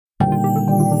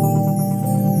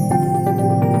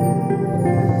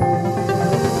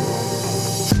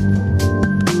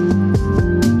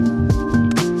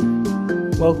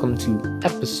welcome to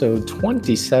episode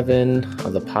 27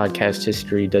 of the podcast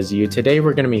History Does You. Today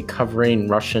we're going to be covering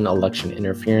Russian election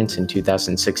interference in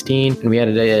 2016, and we had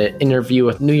an interview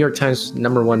with New York Times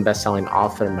 #1 bestselling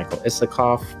author Michael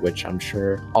Isikoff, which I'm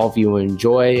sure all of you will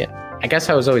enjoy. I guess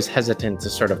I was always hesitant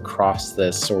to sort of cross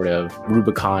this sort of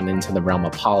Rubicon into the realm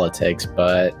of politics,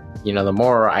 but the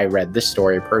more I read this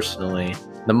story personally,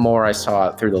 the more I saw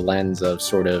it through the lens of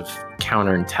sort of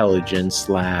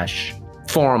counterintelligence /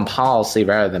 foreign policy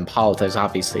rather than politics.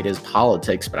 Obviously, it is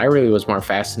politics, but I really was more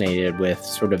fascinated with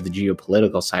sort of the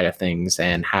geopolitical side of things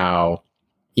and how,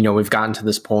 we've gotten to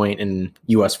this point in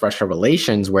U.S. Russia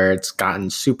relations where it's gotten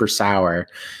super sour,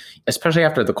 especially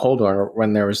after the Cold War,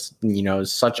 when there was,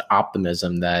 such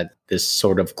optimism that this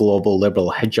sort of global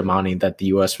liberal hegemony that the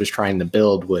U.S. was trying to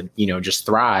build would, just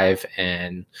thrive.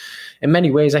 And in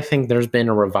many ways, I think there's been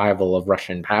a revival of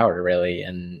Russian power, really.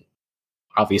 And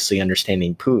obviously,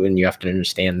 understanding Putin, you have to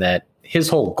understand that his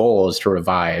whole goal is to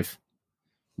revive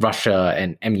Russia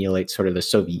and emulate sort of the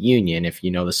Soviet Union. If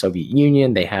you know the Soviet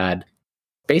Union, they had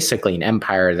basically an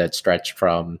empire that stretched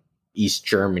from East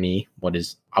Germany, what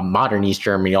is a modern East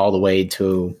Germany, all the way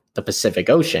to the Pacific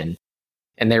Ocean.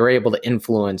 And they were able to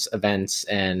influence events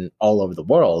and all over the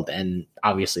world. And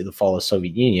obviously the fall of the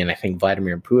Soviet Union, I think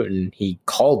Vladimir Putin, he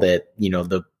called it,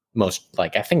 the most, I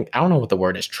don't know what the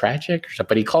word is, tragic,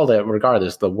 but he called it,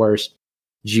 regardless, the worst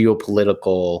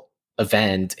geopolitical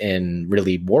event in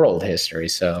really world history.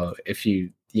 So if you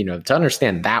to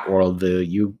understand that worldview,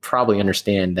 you probably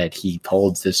understand that he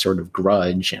holds this sort of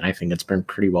grudge, and I think it's been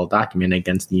pretty well documented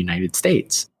against the United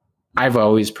States. I've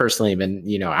always personally been,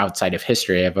 outside of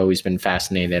history, I've always been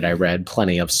fascinated. I read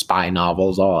plenty of spy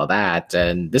novels, all of that,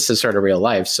 and this is sort of real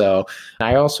life. So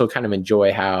I also kind of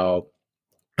enjoy how,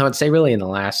 I would say really in the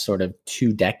last sort of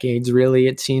 2 decades, really,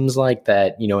 it seems like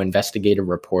that, investigative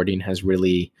reporting has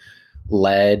really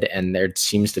led, and there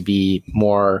seems to be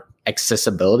more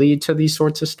accessibility to these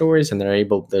sorts of stories, and they're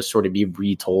able to sort of be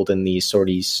retold in these sort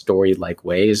of story-like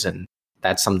ways. And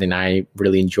that's something I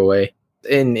really enjoy.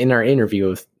 In our interview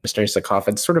with Mr. Isikoff,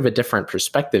 it's sort of a different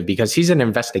perspective because he's an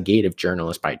investigative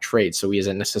journalist by trade. So he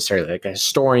isn't necessarily like a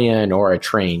historian or a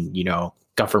trained,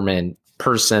 government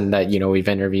person that, we've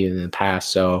interviewed in the past.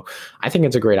 So I think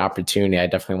it's a great opportunity. I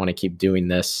definitely want to keep doing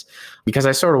this because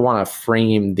I sort of want to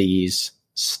frame these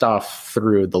stuff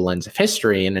through the lens of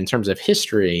history. And in terms of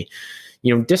history,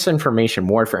 disinformation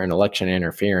warfare and election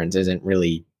interference isn't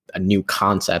really a new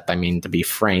concept. I mean, to be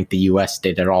frank, the US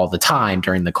did it all the time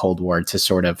during the Cold War to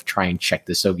sort of try and check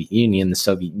the Soviet Union. The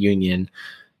Soviet Union,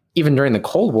 even during the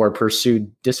Cold War, pursued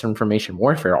disinformation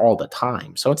warfare all the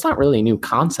time. So it's not really a new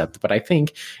concept, but I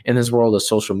think in this world of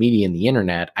social media and the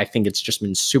internet, I think it's just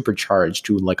been supercharged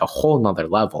to like a whole nother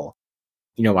level.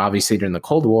 Obviously during the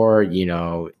Cold War,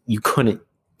 you couldn't,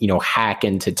 hack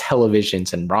into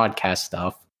televisions and broadcast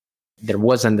stuff. There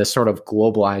wasn't this sort of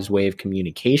globalized way of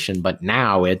communication, but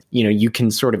now you can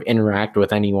sort of interact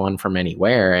with anyone from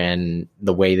anywhere, and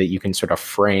the way that you can sort of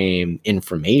frame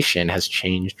information has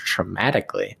changed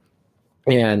dramatically.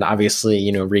 And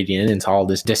obviously, reading into all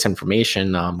this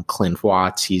disinformation, Clint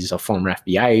Watts, he's a former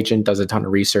FBI agent, does a ton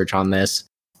of research on this.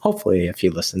 Hopefully, if he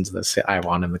listens to this, I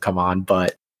want him to come on,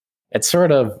 but it's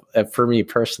sort of, for me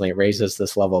personally, it raises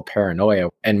this level of paranoia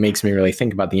and makes me really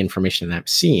think about the information that I'm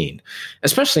seeing,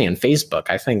 especially on Facebook.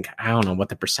 I don't know what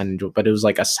the percentage, but it was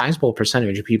like a sizable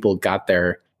percentage of people got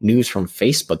their news from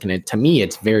Facebook. And to me,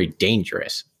 it's very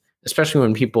dangerous, especially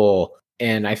when people,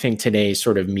 and I think today's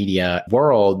sort of media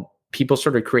world, people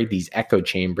sort of create these echo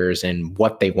chambers and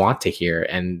what they want to hear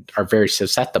and are very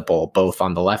susceptible both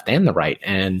on the left and the right.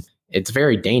 And it's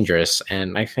very dangerous.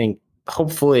 And I think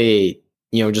hopefully,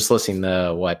 just listening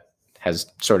to what has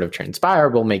sort of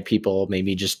transpired will make people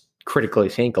maybe just critically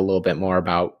think a little bit more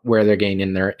about where they're getting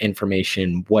in their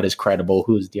information, what is credible,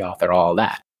 who's the author, all of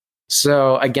that.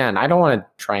 So again, I don't want to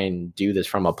try and do this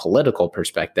from a political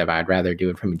perspective. I'd rather do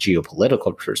it from a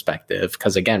geopolitical perspective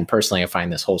because, again, personally, I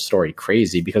find this whole story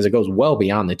crazy because it goes well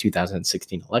beyond the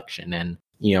 2016 election. And,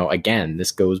 again,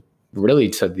 this goes really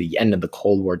to the end of the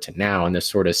Cold War to now, and this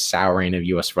sort of souring of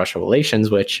U.S. Russia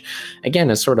relations, which again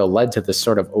has sort of led to this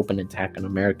sort of open attack on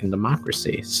American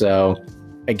democracy. So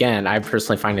again, I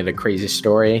personally find it a crazy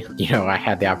story. I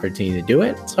had the opportunity to do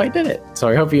it, so I did it. So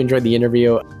I hope you enjoyed the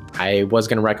interview. I was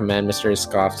going to recommend Mr.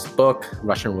 Isikoff's book.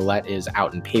 Russian Roulette is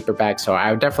out in paperback, so I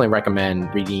would definitely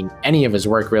recommend reading any of his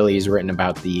work. Really, he's written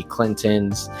about the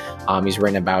Clintons. He's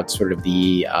written about sort of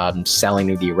the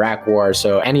selling of the Iraq War.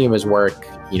 So any of his work,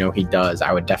 he does,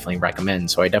 I would definitely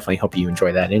recommend. So I definitely hope you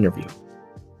enjoy that interview.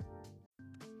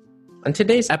 On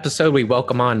today's episode, we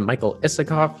welcome on Michael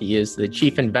Isikoff. He is the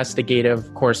chief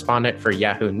investigative correspondent for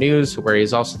Yahoo News, where he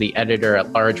is also the editor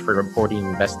at large for reporting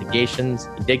investigations.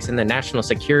 He digs into national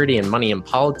security and money in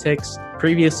politics.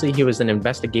 Previously, he was an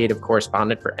investigative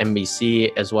correspondent for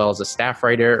NBC, as well as a staff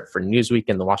writer for Newsweek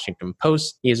and the Washington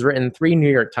Post. He has written 3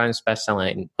 New York Times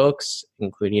bestselling books,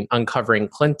 including Uncovering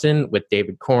Clinton with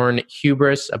David Corn,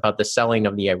 Hubris about the selling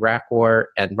of the Iraq War,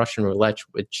 and Russian Roulette,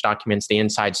 which documents the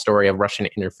inside story of Russian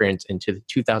interference into the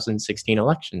 2016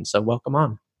 election. So welcome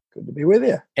on. Good to be with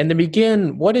you. And to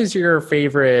begin, what is your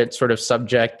favorite sort of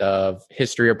subject of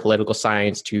history or political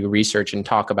science to research and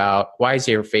talk about? Why is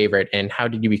it your favorite? And how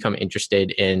did you become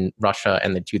interested in Russia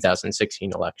and the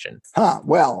 2016 election?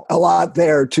 Well, a lot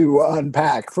there to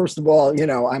unpack. First of all,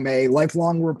 I'm a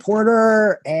lifelong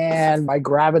reporter and I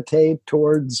gravitate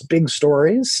towards big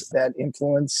stories that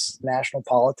influence national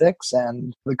politics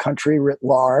and the country writ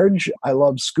large. I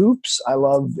love scoops. I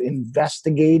love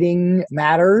investigating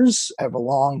matters. I have a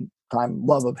long time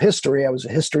love of history. I was a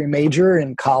history major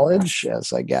in college,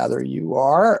 as I gather you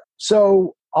are.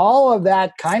 So all of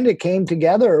that kind of came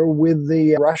together with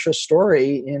the Russia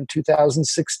story in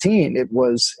 2016. It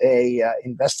was a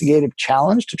investigative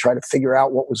challenge to try to figure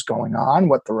out what was going on,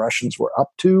 what the Russians were up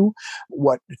to,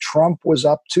 what Trump was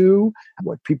up to,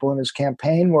 what people in his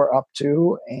campaign were up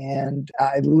to. And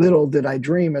little did I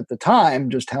dream at the time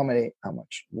just how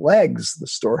much legs the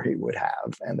story would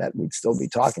have, and that we'd still be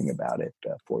talking about it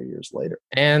 4 years later.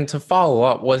 And to follow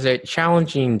up, was it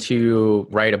challenging to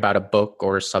write about a book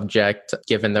or a subject,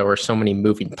 given there were so many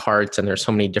moving parts and there's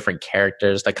so many different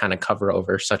characters that kind of cover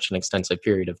over such an extensive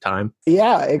period of time?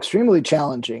 Yeah, extremely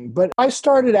challenging. But I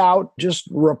started out just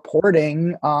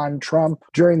reporting on Trump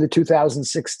during the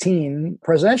 2016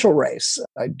 presidential race.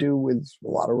 I do with a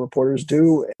lot of reporters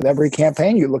do with every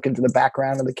campaign. You look into the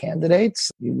background of the candidates.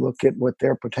 You look at what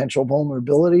their potential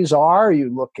vulnerabilities are.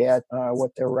 You look at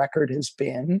what their record has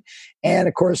been. And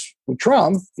of course, with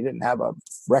Trump, he didn't have a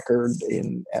record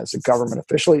as a government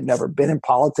official. He'd never been in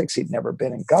politics. He'd never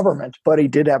been in government, but he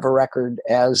did have a record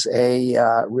as a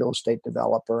real estate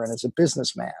developer and as a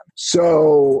businessman.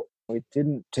 So it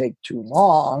didn't take too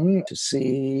long to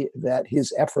see that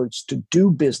his efforts to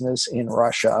do business in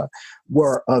Russia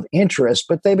were of interest,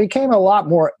 but they became a lot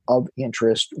more of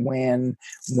interest when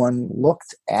one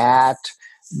looked at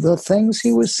the things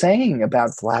he was saying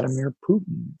about Vladimir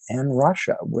Putin and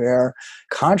Russia, where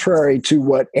contrary to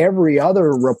what every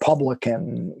other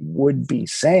Republican would be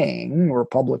saying,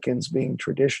 Republicans being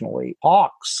traditionally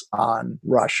hawks on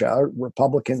Russia,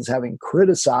 Republicans having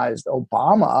criticized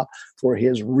Obama for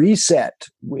his reset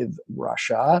with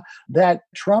Russia, that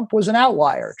Trump was an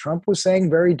outlier. Trump was saying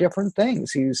very different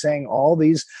things. He was saying all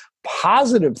these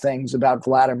positive things about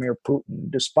Vladimir Putin,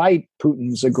 despite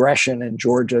Putin's aggression in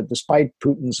Georgia, despite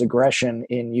Putin's aggression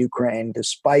in Ukraine,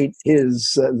 despite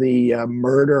the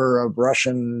murder of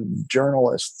Russian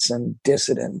journalists and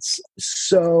dissidents.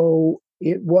 So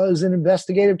it was an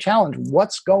investigative challenge.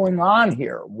 What's going on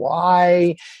here?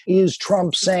 Why is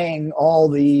Trump saying all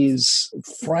these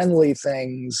friendly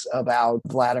things about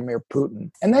Vladimir Putin?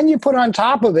 And then you put on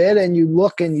top of it and you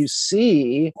look and you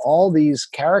see all these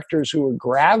characters who are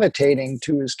gravitating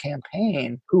to his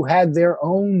campaign, who had their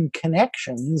own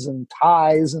connections and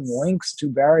ties and links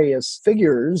to various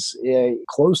figures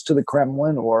close to the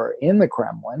Kremlin or in the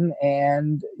Kremlin.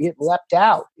 And it leapt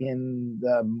out in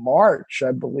March,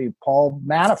 I believe. Paul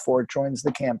Manafort joins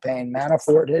the campaign.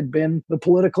 Manafort had been the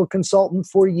political consultant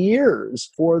for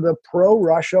years for the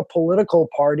pro-Russia political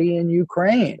party in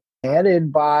Ukraine,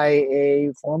 headed by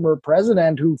a former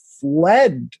president who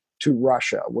fled to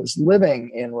Russia, was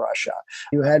living in Russia.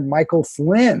 You had Michael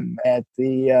Flynn at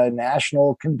the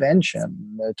National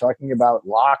Convention talking about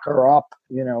lock her up,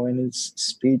 in his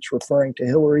speech referring to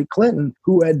Hillary Clinton,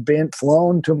 who had been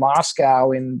flown to Moscow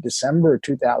in December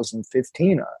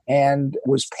 2015 and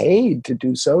was paid to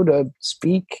do so to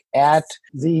speak at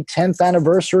the 10th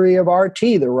anniversary of RT,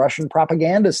 the Russian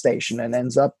propaganda station, and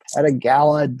ends up at a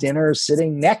gala dinner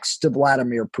sitting next to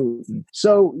Vladimir Putin.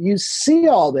 So you see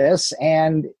all this,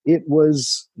 and it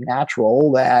was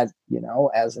natural that,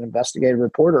 as an investigative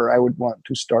reporter, I would want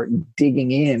to start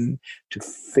digging in to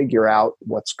figure out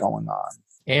what's going on.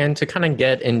 And to kind of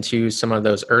get into some of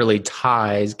those early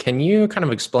ties, can you kind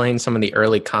of explain some of the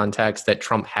early contacts that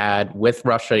Trump had with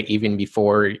Russia even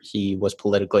before he was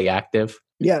politically active?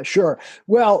 Yeah, sure.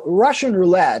 Well, Russian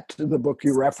Roulette, the book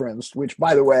you referenced, which,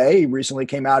 by the way, recently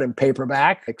came out in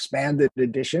paperback, expanded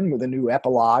edition with a new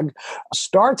epilogue,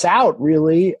 starts out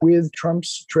really with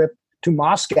Trump's trip to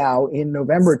Moscow in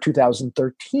November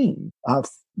 2013.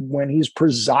 when he's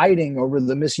presiding over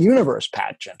the Miss Universe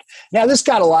pageant. Now, this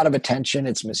got a lot of attention.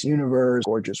 It's Miss Universe,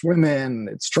 gorgeous women,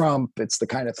 it's Trump. It's the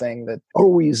kind of thing that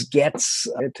always gets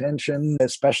attention,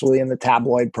 especially in the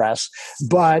tabloid press.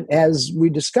 But as we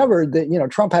discovered that,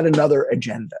 Trump had another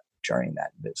agenda during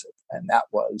that visit, and that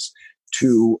was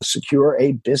to secure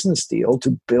a business deal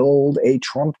to build a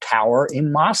Trump Tower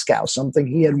in Moscow, something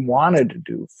he had wanted to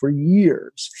do for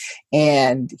years.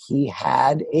 And he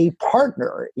had a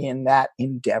partner in that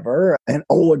endeavor, an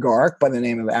oligarch by the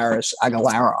name of Aris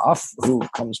Agalarov, who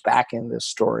comes back in this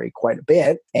story quite a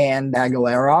bit. And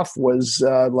Agalarov was,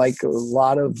 like a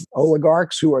lot of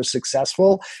oligarchs who are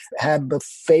successful, had the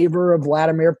favor of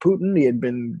Vladimir Putin. He had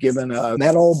been given a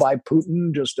medal by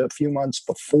Putin just a few months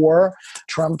before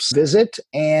Trump's visit.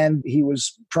 And he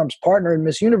was Trump's partner in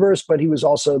Miss Universe, but he was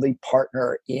also the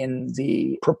partner in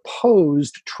the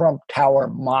proposed Trump Tower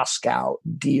Moscow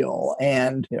deal.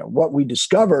 And what we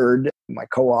discovered, my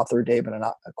co-author David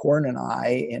Korn and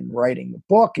I, in writing the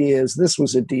book, is this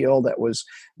was a deal that was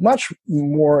much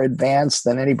more advanced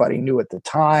than anybody knew at the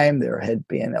time. There had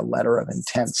been a letter of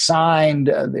intent signed.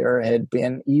 There had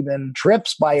been even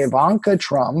trips by Ivanka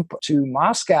Trump to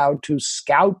Moscow to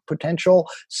scout potential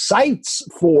sites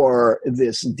for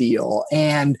this deal.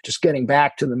 And just getting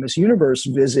back to the Miss Universe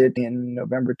visit in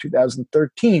November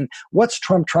 2013, what's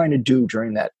Trump trying to do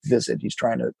during that visit? He's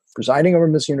presiding over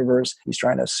Miss Universe. He's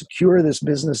trying to secure this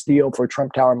business deal for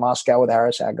Trump Tower Moscow with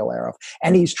Aris Agalarov.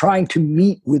 And he's trying to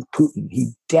meet with Putin. He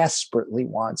desperately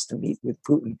wants to meet with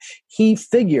Putin. He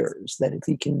figures that if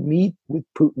he can meet with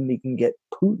Putin, he can get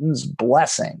Putin's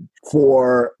blessing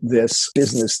for this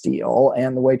business deal.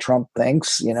 And the way Trump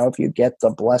thinks, if you get the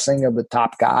blessing of the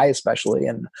top guy, especially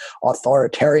in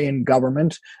authoritarian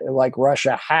government like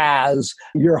Russia has,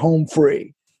 you're home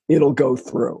free. It'll go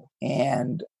through.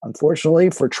 And unfortunately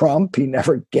for Trump, he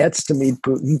never gets to meet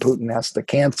Putin. Putin has to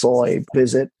cancel a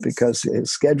visit because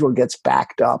his schedule gets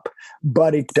backed up.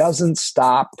 But it doesn't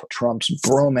stop Trump's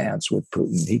bromance with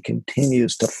Putin. He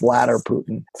continues to flatter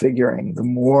Putin, figuring the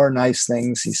more nice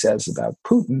things he says about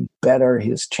Putin, better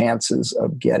his chances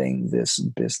of getting this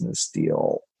business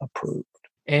deal approved.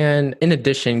 And in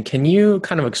addition, can you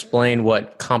kind of explain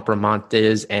what compromat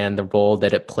is and the role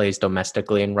that it plays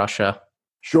domestically in Russia?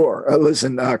 Sure.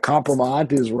 Listen,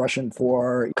 compromat is Russian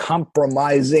for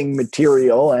compromising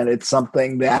material, and it's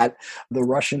something that the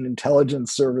Russian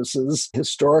intelligence services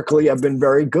historically have been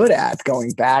very good at,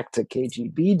 going back to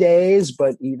KGB days,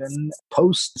 but even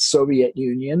post-Soviet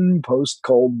Union,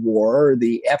 post-Cold War,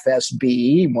 the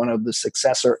FSB, one of the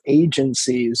successor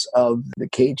agencies of the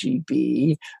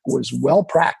KGB, was well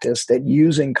practiced at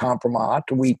using compromat.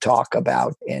 We talk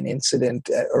about an incident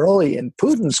early in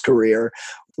Putin's career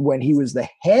when he was the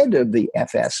head of the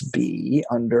FSB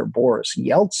under Boris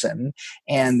Yeltsin,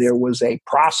 and there was a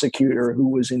prosecutor who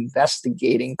was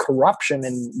investigating corruption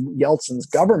in Yeltsin's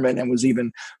government and was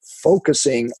even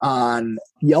focusing on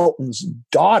Yeltsin's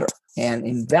daughter and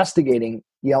investigating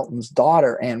Yeltsin's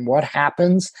daughter. And what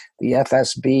happens? The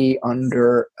FSB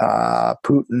under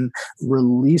Putin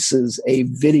releases a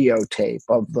videotape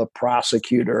of the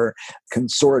prosecutor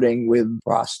consorting with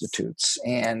prostitutes.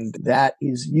 And that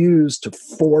is used to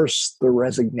force the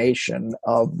resignation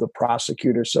of the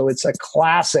prosecutor. So it's a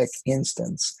classic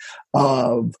instance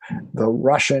of the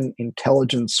Russian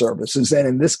intelligence services, and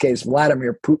in this case,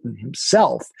 Vladimir Putin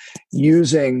himself,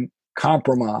 using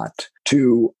compromat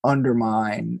to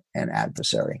undermine an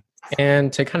adversary.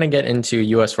 And to kind of get into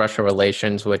U.S. Russia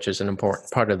relations, which is an important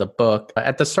part of the book,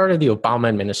 at the start of the Obama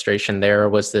administration, there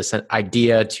was this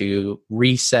idea to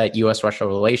reset U.S. Russia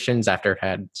relations after it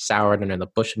had soured under the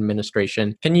Bush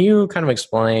administration. Can you kind of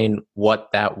explain what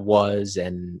that was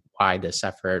and why this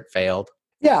effort failed?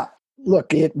 Yeah.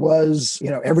 Look, it was,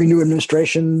 every new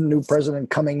administration, new president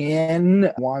coming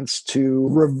in wants to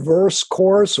reverse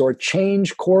course or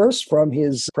change course from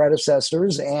his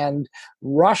predecessors. And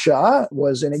Russia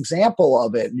was an example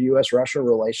of it. U.S. Russia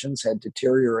relations had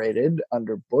deteriorated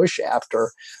under Bush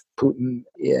after Putin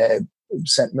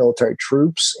sent military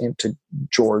troops into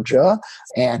Georgia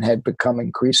and had become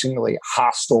increasingly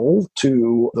hostile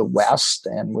to the West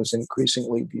and was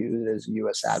increasingly viewed as a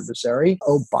U.S. adversary.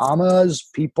 Obama's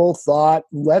people thought,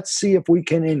 let's see if we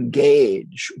can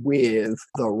engage with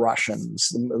the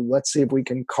Russians. Let's see if we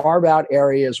can carve out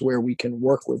areas where we can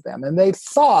work with them. And they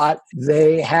thought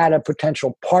they had a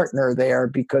potential partner there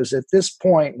because at this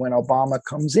point, when Obama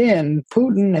comes in,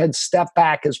 Putin had stepped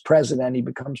back as president. He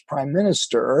becomes prime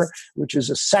minister, which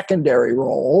is a secondary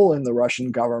role in the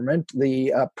Russian government,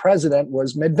 the president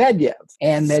was Medvedev.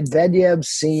 And Medvedev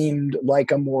seemed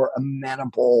like a more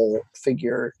amenable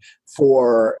figure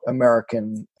for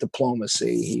American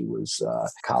diplomacy. He was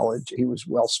he was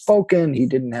well-spoken. He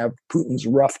didn't have Putin's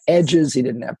rough edges. He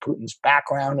didn't have Putin's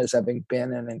background as having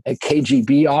been a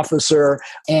KGB officer.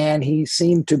 And he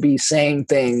seemed to be saying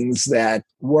things that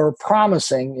were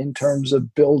promising in terms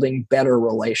of building better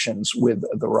relations with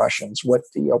the Russians. What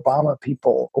the Obama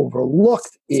people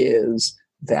overlooked is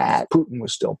that Putin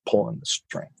was still pulling the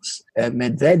strings. And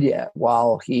Medvedev,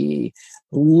 while he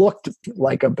looked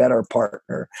like a better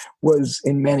partner, was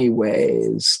in many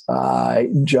ways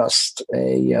just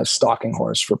a stalking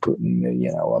horse for Putin,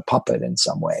 a puppet in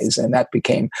some ways. And that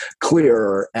became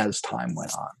clearer as time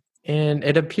went on. And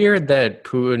it appeared that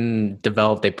Putin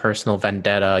developed a personal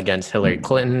vendetta against Hillary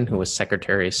Clinton, who was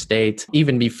Secretary of State,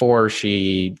 even before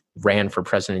she ran for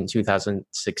president in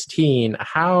 2016.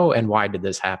 How and why did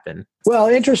this happen? Well,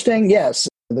 interesting, yes.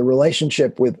 The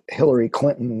relationship with Hillary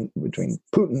Clinton, between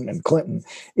Putin and Clinton,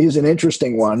 is an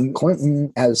interesting one.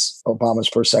 Clinton, as Obama's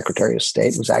first Secretary of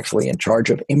State, was actually in charge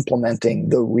of implementing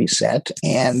the reset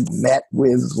and met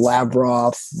with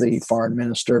Lavrov, the foreign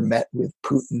minister, met with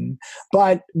Putin.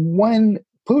 But when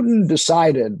Putin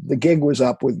decided the gig was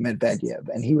up with Medvedev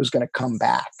and he was going to come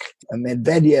back, and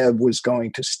Medvedev was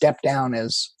going to step down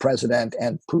as president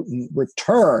and Putin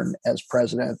return as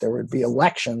president. There would be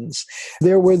elections.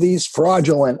 There were these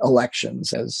fraudulent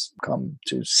elections, as come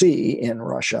to see in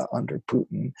Russia under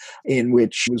Putin, in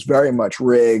which it was very much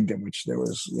rigged, in which there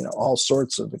was, all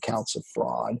sorts of accounts of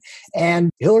fraud. And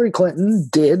Hillary Clinton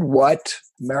did what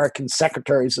American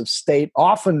secretaries of state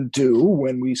often do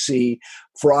when we see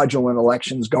fraudulent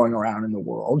elections going around in the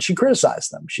world. She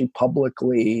criticized them. She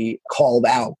publicly called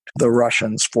out the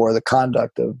Russians for the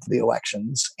conduct of the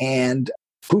elections. And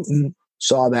Putin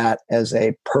saw that as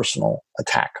a personal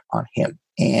attack on him.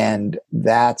 And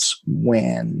that's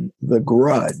when the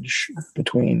grudge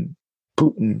between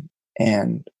Putin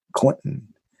and Clinton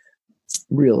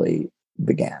really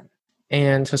began.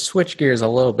 And to switch gears a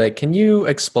little bit, can you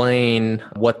explain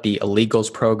what the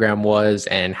illegals program was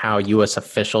and how U.S.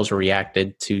 officials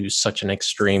reacted to such an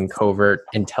extreme covert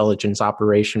intelligence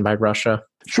operation by Russia?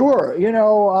 Sure.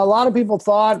 A lot of people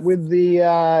thought with the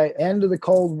end of the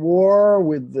Cold War,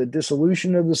 with the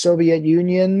dissolution of the Soviet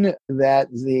Union,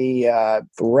 that the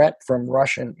threat from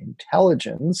Russian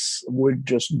intelligence would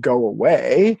just go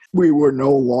away. We were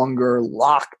no longer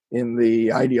locked in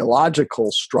the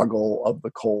ideological struggle of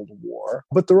the Cold War.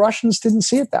 But the Russians didn't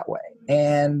see it that way.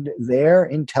 And their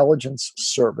intelligence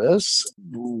service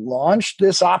launched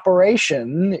this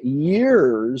operation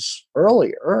years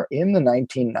earlier in the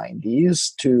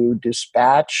 1990s to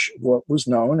dispatch what was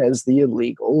known as the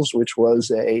illegals, which was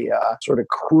a sort of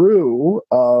crew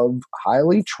of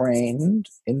highly trained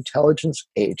intelligence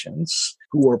agents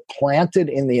who were planted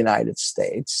in the United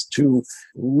States to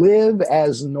live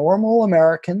as normal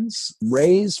Americans,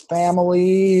 raise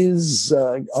families,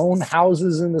 own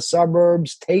houses in the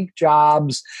suburbs, take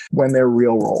jobs, when their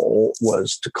real role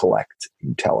was to collect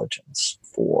intelligence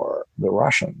for the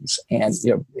Russians. And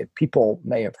people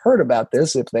may have heard about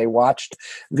this if they watched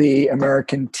the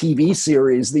American TV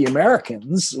series The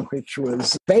Americans, which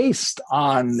was based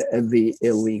on the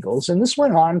illegals. And this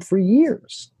went on for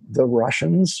years. The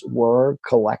Russians were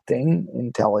collecting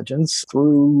intelligence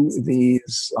through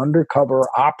these undercover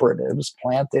operatives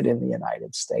planted in the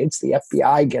United States. The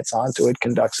FBI gets onto it,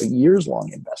 conducts a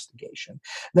years-long investigation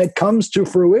that comes to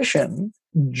fruition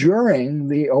during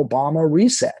the Obama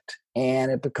reset.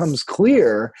 And it becomes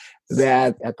clear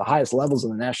that at the highest levels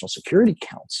of the National Security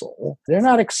Council, they're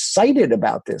not excited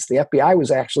about this. The FBI was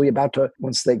actually about to,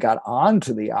 once they got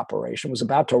onto the operation, was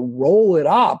about to roll it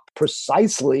up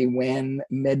precisely when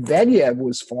Medvedev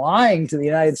was flying to the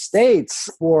United States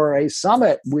for a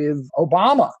summit with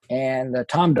Obama. And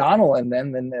Tom Donilon,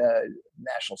 then the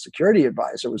National Security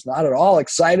Advisor, was not at all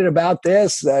excited about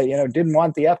this, didn't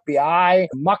want the FBI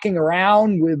mucking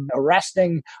around with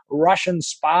arresting Russian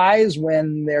spies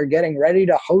when they're getting ready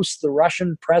to host the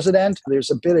Russian president.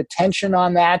 There's a bit of tension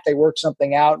on that. They work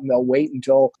something out and they'll wait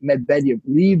until Medvedev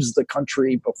leaves the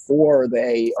country before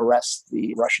they arrest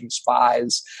the Russian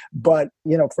spies. But,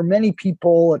 for many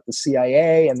people at the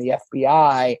CIA and the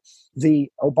FBI,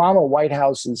 the Obama White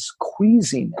House's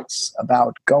queasiness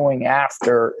about going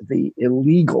after the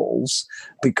illegals,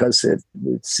 because it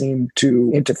seemed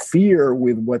to interfere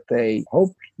with what they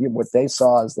hoped, what they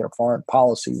saw as their foreign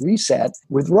policy reset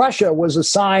with Russia, was a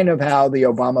sign of how the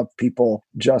Obama people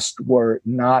just were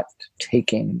not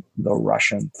taking the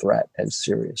Russian threat as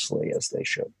seriously as they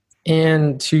should.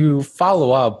 And to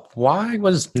follow up, why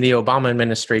was the Obama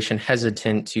administration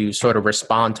hesitant to sort of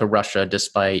respond to Russia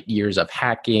despite years of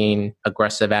hacking,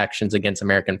 aggressive actions against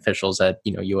American officials at,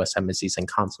 U.S. embassies and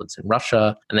consulates in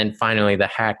Russia, and then finally the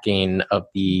hacking of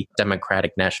the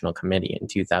Democratic National Committee in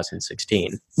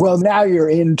 2016? Well, now you're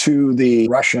into the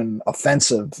Russian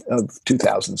offensive of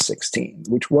 2016,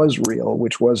 which was real,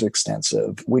 which was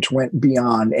extensive, which went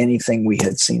beyond anything we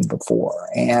had seen before.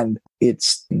 And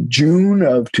it's in June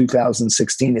of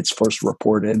 2016, it's first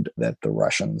reported that the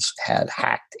Russians had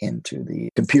hacked into the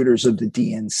computers of the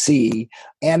DNC.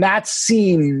 And that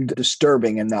seemed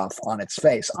disturbing enough on its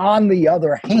face. On the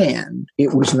other hand,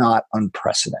 it was not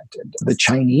unprecedented. The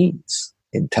Chinese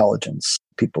intelligence,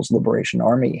 People's Liberation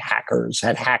Army hackers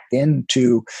had hacked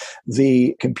into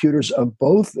the computers of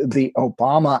both the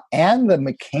Obama and the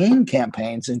McCain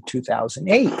campaigns in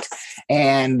 2008.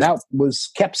 And that was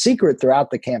kept secret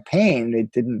throughout the campaign.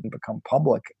 It didn't become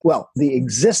public. Well, the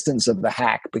existence of the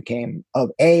hack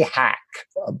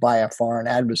by a foreign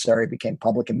adversary became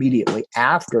public immediately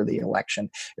after the election.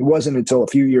 It wasn't until a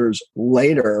few years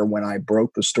later when I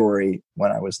broke the story,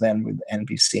 when I was then with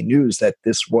NBC News, that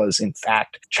this was in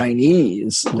fact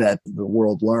Chinese, that the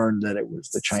world learned that it was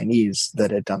the Chinese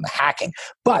that had done the hacking.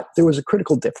 But there was a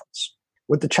critical difference.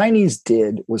 What the Chinese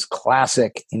did was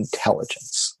classic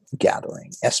intelligence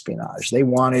gathering, espionage. They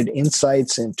wanted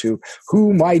insights into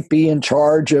who might be in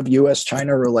charge of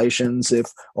U.S.-China relations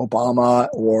if Obama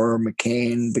or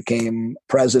McCain became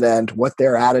president, what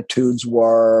their attitudes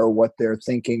were, what their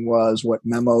thinking was, what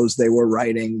memos they were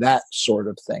writing, that sort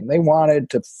of thing. They wanted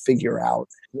to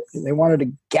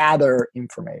gather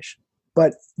information.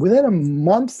 But within a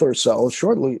month or so,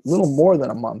 shortly, a little more than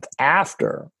a month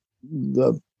after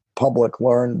the public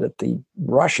learned that the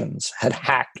Russians had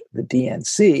hacked the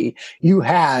DNC, you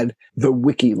had the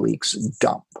WikiLeaks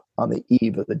dump on the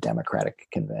eve of the Democratic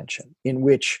Convention, in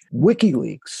which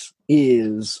WikiLeaks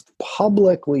is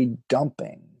publicly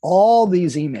dumping all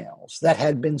these emails that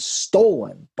had been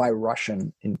stolen by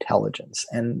Russian intelligence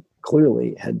and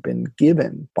clearly had been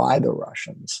given by the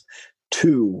Russians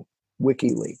to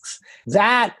WikiLeaks.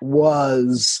 That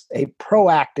was a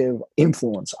proactive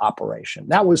influence operation.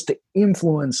 That was to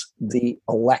influence the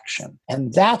election.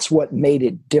 And that's what made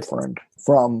it different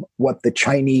from what the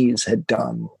Chinese had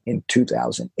done in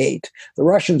 2008. The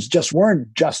Russians just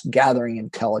weren't just gathering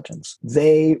intelligence.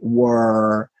 They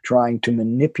were trying to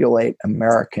manipulate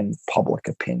American public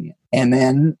opinion. And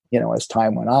then, as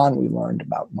time went on, we learned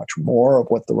about much more of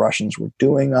what the Russians were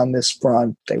doing on this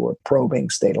front. They were probing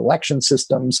state election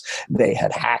systems. They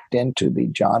had hacked into the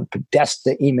John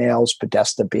Podesta emails,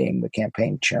 Podesta being the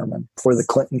campaign chairman for the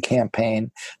Clinton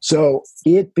campaign. So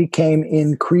it became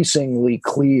increasingly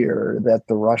clear that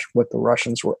what the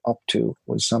Russians were up to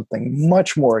was something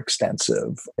much more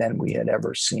extensive than we had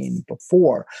ever seen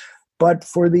before. But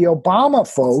for the Obama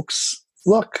folks,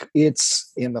 look, it's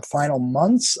in the final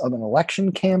months of an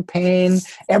election campaign.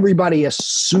 Everybody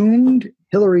assumed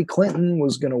Hillary Clinton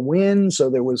was going to win. So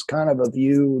there was kind of a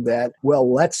view that,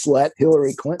 well, let's let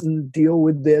Hillary Clinton deal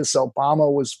with this.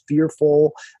 Obama was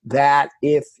fearful that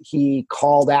if he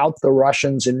called out the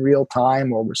Russians in real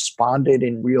time or responded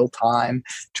in real time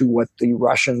to what the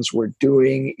Russians were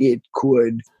doing, it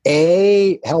could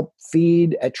help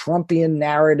feed a Trumpian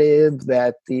narrative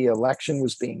that the election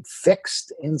was being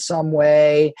fixed in some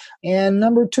way. And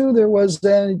number two, there was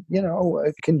a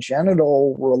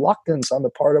congenital reluctance on the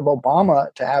part of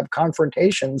Obama to have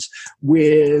confrontations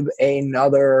with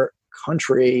another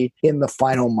country in the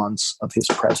final months of his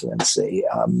presidency.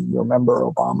 Remember,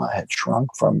 Obama had shrunk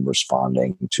from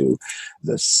responding to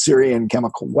the Syrian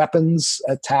chemical weapons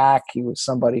attack. He was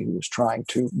somebody who was trying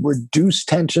to reduce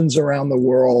tensions around the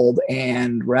world,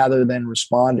 and rather than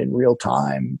respond in real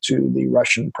time to the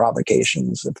Russian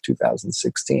provocations of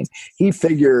 2016, he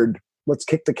figured, let's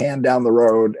kick the can down the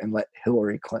road and let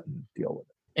Hillary Clinton deal with it.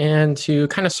 And to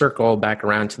kind of circle back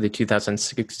around to the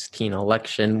 2016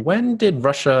 election, when did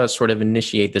Russia sort of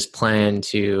initiate this plan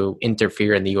to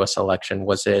interfere in the U.S. election?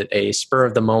 Was it a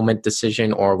spur-of-the-moment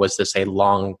decision, or was this a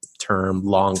long-term,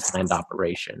 long-planned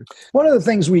operation? One of the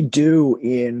things we do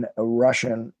in a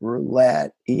Russian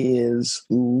roulette is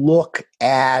look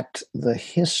at the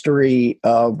history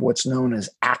of what's known as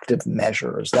active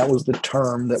measures. That was the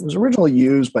term that was originally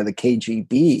used by the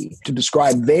KGB to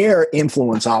describe their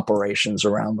influence operations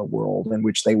around around the world in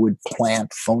which they would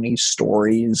plant phony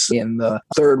stories in the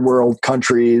third world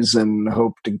countries and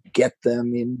hope to get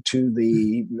them into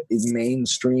the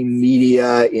mainstream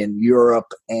media in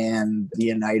Europe and the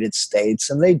United States.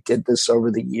 And they did this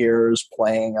over the years,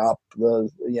 playing up the,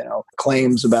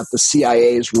 claims about the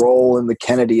CIA's role in the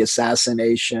Kennedy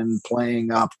assassination,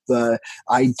 playing up the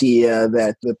idea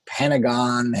that the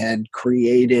Pentagon had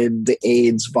created the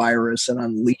AIDS virus and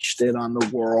unleashed it on the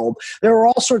world. There were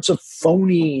all sorts of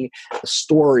phony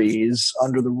stories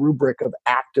under the rubric of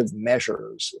active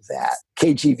measures that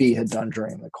KGB had done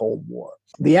during the Cold War.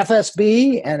 The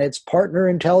FSB and its partner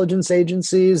intelligence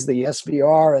agencies, the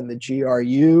SVR and the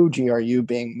GRU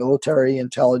being military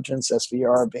intelligence,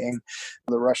 SVR being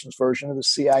the Russians' version of the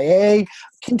CIA,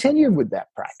 continued with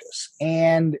that practice.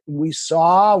 And we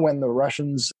saw when the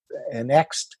Russians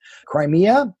annexed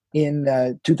Crimea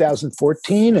in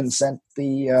 2014 and sent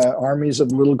the armies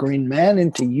of little green men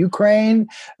into Ukraine,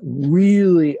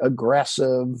 really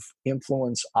aggressive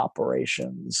influence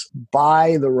operations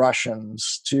by the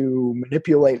Russians to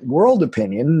manipulate world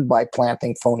opinion by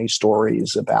planting phony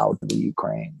stories about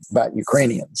about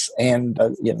Ukrainians and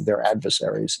their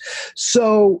adversaries.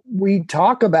 So we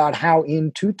talk about how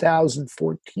in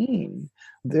 2014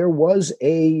 there was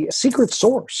a secret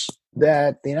source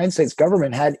that the United States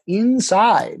government had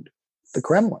inside the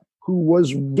Kremlin who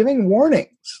was giving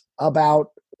warnings about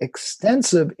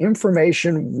extensive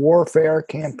information warfare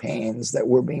campaigns that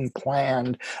were being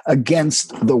planned against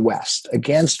the West,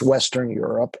 against Western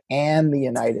Europe and the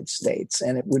United States.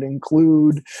 And it would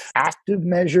include active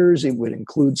measures, it would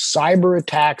include cyber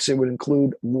attacks, it would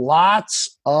include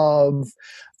lots of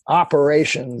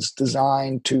operations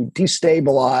designed to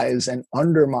destabilize and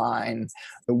undermine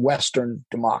the Western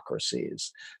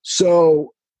democracies.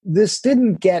 So this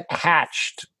didn't get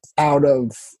hatched out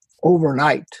of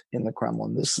overnight in the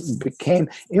Kremlin. This became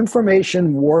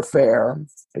information warfare,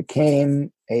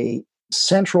 became a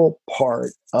central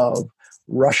part of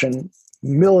Russian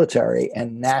military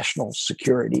and national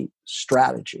security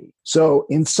strategy. So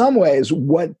in some ways,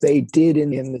 what they did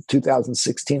in the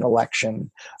 2016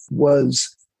 election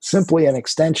was simply an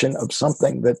extension of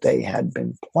something that they had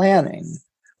been planning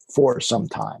for some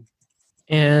time.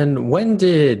 And when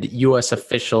did U.S.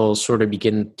 officials sort of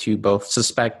begin to both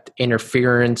suspect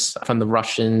interference from the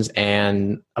Russians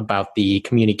and about the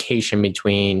communication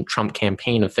between Trump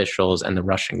campaign officials and the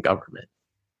Russian government?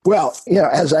 Well,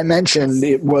 as I mentioned,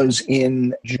 it was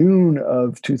in June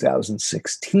of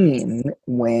 2016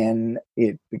 when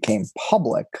it became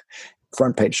public,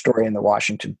 front page story in the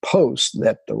Washington Post,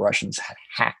 that the Russians had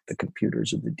hacked the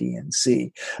computers of the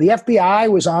DNC. The FBI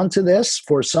was onto this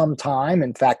for some time.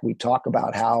 In fact, we talk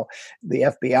about how the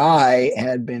FBI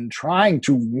had been trying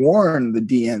to warn the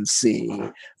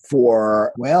DNC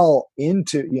for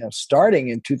starting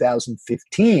in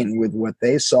 2015 with what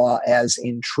they saw as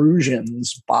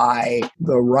intrusions by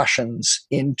the Russians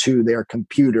into their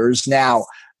computers. Now,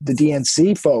 the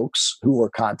DNC folks who were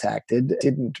contacted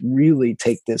didn't really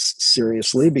take this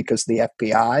seriously because the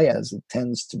FBI, as it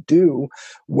tends to do,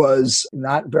 was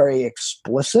not very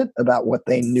explicit about what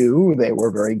they knew. They were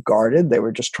very guarded. They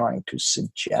were just trying to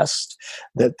suggest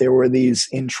that there were these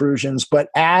intrusions. But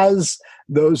as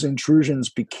those intrusions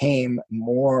became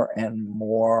more and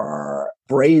more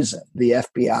brazen, the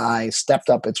FBI stepped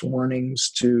up its warnings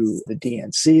to the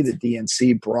DNC. The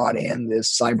DNC brought in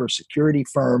this cybersecurity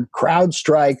firm,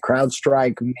 CrowdStrike.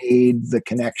 CrowdStrike made the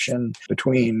connection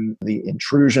between the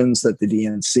intrusions that the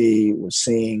DNC was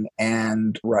seeing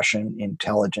and Russian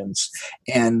intelligence.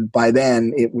 And by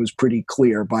then, it was pretty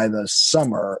clear, by the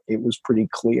summer, it was pretty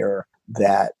clear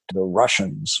that the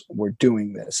Russians were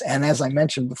doing this. And as I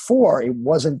mentioned before, it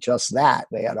wasn't just that.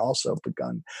 They had also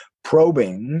begun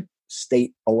probing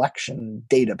state election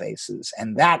databases.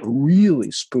 And that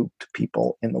really spooked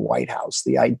people in the White House.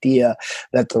 The idea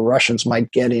that the Russians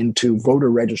might get into voter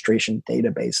registration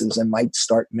databases and might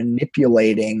start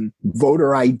manipulating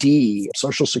voter ID,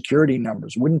 social security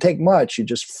numbers. Wouldn't take much. You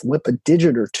just flip a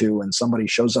digit or two and somebody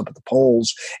shows up at the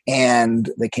polls and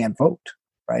they can't vote,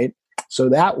 right? So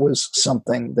that was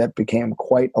something that became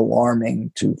quite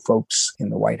alarming to folks in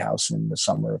the White House in the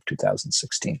summer of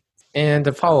 2016. And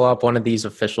to follow up, one of these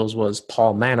officials was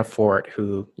Paul Manafort,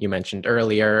 who you mentioned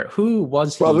earlier. Who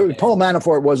was he? Well, Paul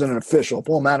Manafort wasn't an official.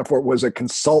 Paul Manafort was a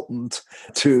consultant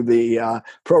to the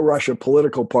pro-Russia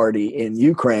political party in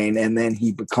Ukraine, and then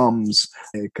he becomes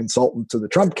a consultant to the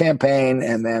Trump campaign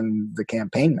and then the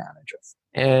campaign manager.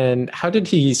 And how did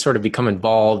he sort of become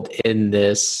involved in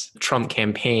this Trump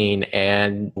campaign,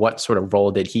 and what sort of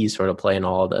role did he sort of play in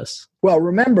all of this? Well,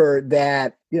 remember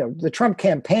that, the Trump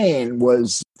campaign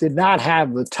did not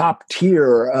have the top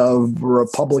tier of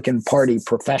Republican Party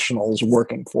professionals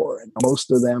working for it. Most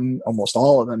of them, almost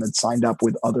all of them, had signed up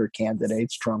with other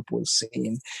candidates. Trump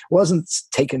wasn't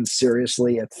taken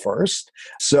seriously at first.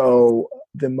 So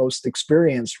the most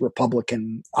experienced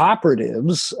Republican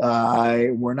operatives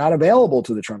were not available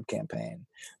to the Trump campaign.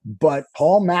 But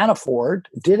Paul Manafort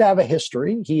did have a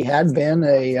history. He had been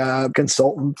a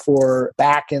consultant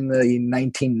back in the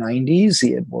 1990s.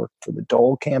 He had worked for the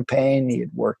Dole campaign. He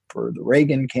had worked for the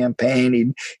Reagan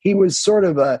campaign. He was sort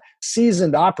of a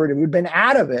seasoned operative who'd been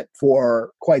out of it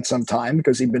for quite some time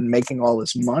because he'd been making all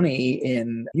this money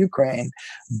in Ukraine.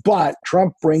 But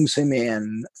Trump brings him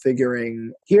in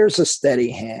figuring, here's a steady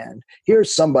hand.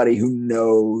 Here's somebody who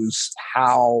knows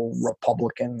how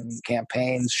Republican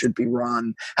campaigns should be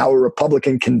run, how a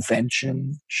Republican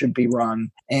convention should be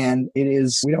run. And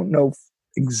we don't know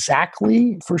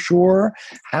exactly for sure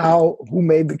who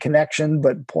made the connection,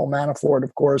 but Paul Manafort,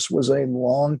 of course, was a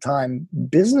longtime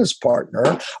business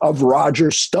partner of Roger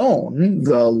Stone,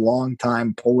 the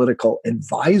longtime political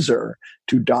advisor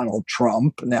to Donald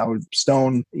Trump. Now,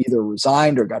 Stone either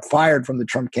resigned or got fired from the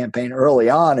Trump campaign early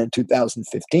on in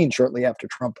 2015, shortly after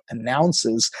Trump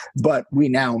announces, but we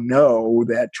now know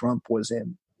that Trump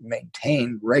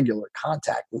maintained regular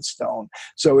contact with Stone.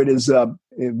 So it is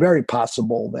very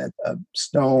possible that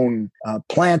Stone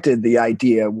planted the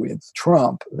idea with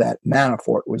Trump that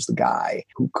Manafort was the guy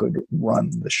who could run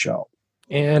the show.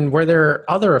 And were there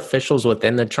other officials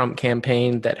within the Trump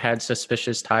campaign that had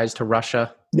suspicious ties to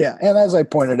Russia? Yeah, and as I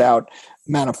pointed out,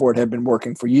 Manafort had been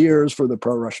working for years for the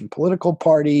pro-Russian political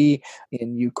party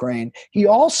in Ukraine. He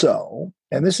also,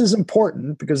 and this is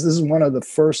important because this is one of the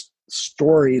first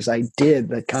stories I did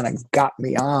that kind of got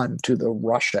me on to the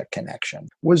Russia connection,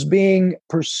 was being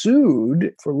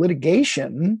pursued for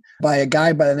litigation by a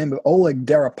guy by the name of Oleg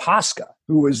Deripaska,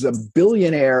 who was a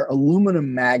billionaire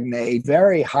aluminum magnate,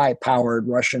 very high-powered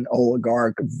Russian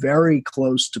oligarch, very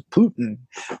close to Putin.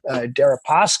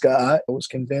 Deripaska was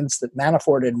convinced that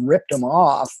Manafort had ripped him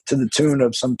off to the tune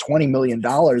of some $20 million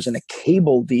in a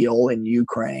cable deal in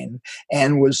Ukraine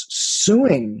and was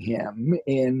suing him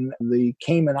in the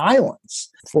Cayman Islands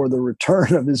for the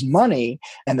return of his money.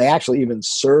 And they actually even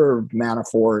served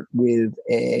Manafort with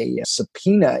a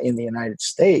subpoena in the United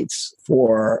States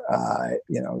for,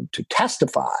 to testify.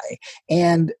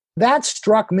 And that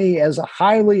struck me as a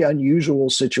highly unusual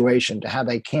situation to have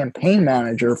a campaign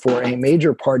manager for a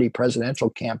major party presidential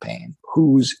campaign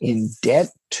who's in debt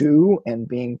to and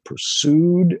being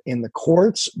pursued in the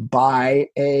courts by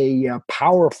a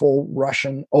powerful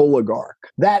Russian oligarch.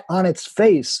 That on its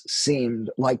face seemed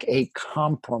like a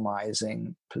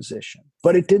compromising position.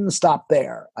 But it didn't stop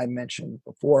there. I mentioned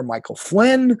before Michael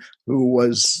Flynn, who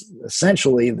was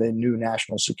essentially the new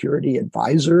national security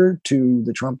advisor to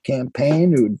the Trump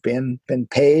campaign, who'd been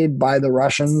paid by the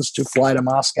Russians to fly to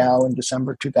Moscow in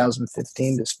December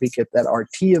 2015 to speak at that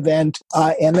RT event.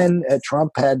 And then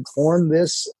Trump had formed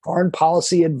this foreign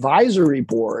policy advisory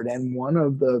board, and one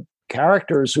of the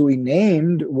characters who he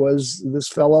named was this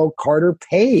fellow Carter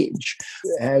Page,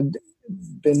 had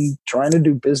been trying to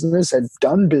do business, had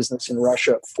done business in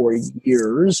Russia for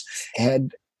years,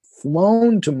 had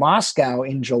flown to Moscow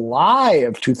in July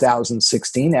of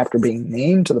 2016 after being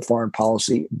named to the foreign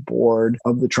policy board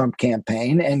of the Trump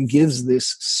campaign, and gives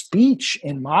this speech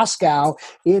in Moscow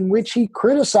in which he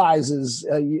criticizes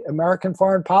American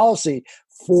foreign policy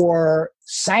for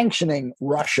sanctioning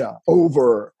Russia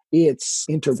over its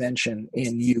intervention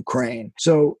in Ukraine.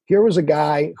 So here was a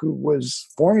guy who was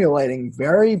formulating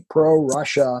very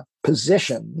pro-Russia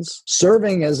positions,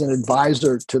 serving as an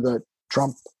advisor to the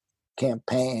Trump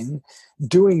campaign,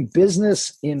 doing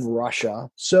business in Russia.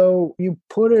 So you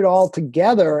put it all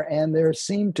together, and there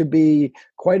seemed to be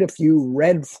quite a few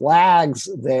red flags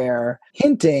there,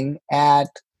 hinting at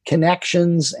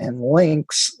connections and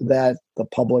links that the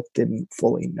public didn't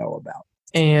fully know about.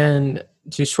 And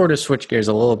to sort of switch gears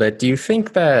a little bit, do you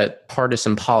think that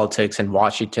partisan politics in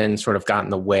Washington sort of got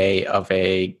in the way of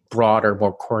a broader,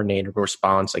 more coordinated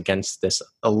response against this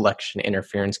election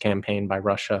interference campaign by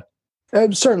Russia?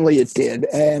 Certainly it did.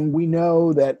 And we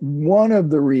know that one of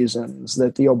the reasons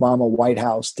that the Obama White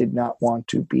House did not want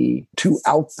to be too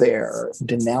out there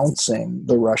denouncing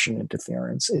the Russian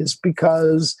interference is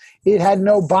because it had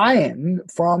no buy-in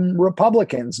from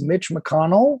Republicans. Mitch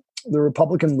McConnell the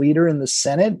Republican leader in the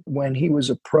Senate, when he was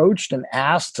approached and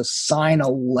asked to sign a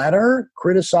letter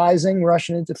criticizing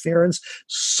Russian interference,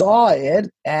 saw it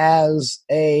as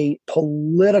a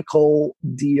political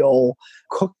deal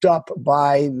cooked up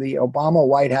by the Obama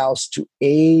White House to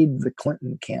aid the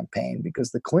Clinton campaign,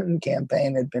 because the Clinton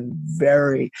campaign had been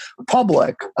very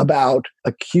public about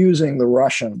accusing the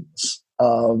Russians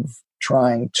of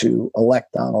trying to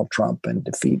elect Donald Trump and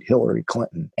defeat Hillary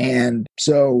Clinton. And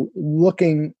so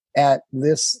looking at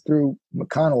this through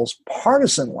McConnell's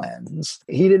partisan lens,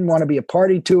 he didn't want to be a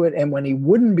party to it. And when he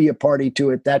wouldn't be a party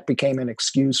to it, that became an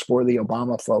excuse for the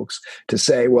Obama folks to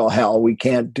say, well, hell, we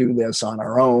can't do this on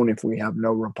our own if we have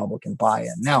no Republican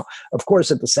buy-in. Now, of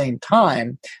course, at the same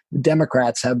time, the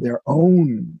Democrats have their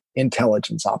own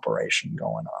intelligence operation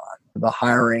going on. The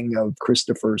hiring of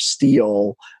Christopher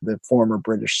Steele, the former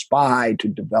British spy, to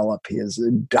develop his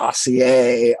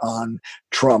dossier on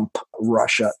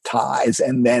Trump-Russia ties,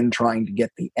 and then trying to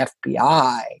get the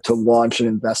FBI to launch an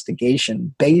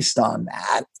investigation based on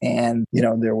that. And,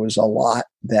 there was a lot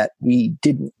that we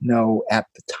didn't know at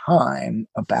the time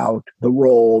about the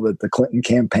role that the Clinton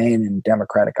campaign and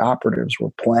Democratic operatives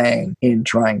were playing in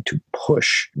trying to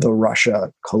push the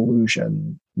Russia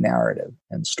collusion narrative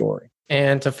and story.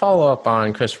 And to follow up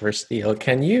on Christopher Steele,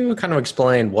 can you kind of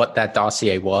explain what that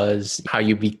dossier was, how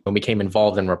you became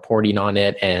involved in reporting on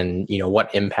it, and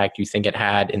what impact you think it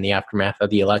had in the aftermath of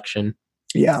the election?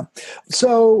 Yeah.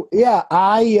 So,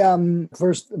 I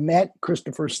first met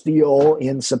Christopher Steele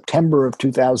in September of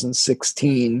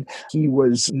 2016. He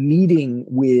was meeting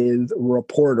with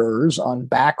reporters on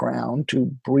background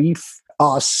to brief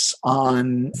us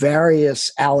on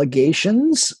various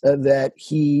allegations that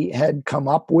he had come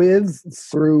up with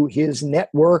through his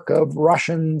network of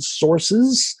Russian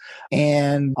sources.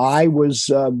 And I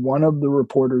was one of the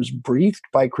reporters briefed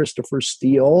by Christopher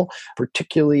Steele,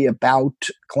 particularly about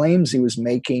claims he was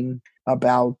making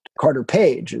about Carter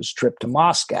Page's trip to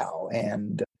Moscow.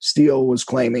 And Steele was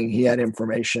claiming he had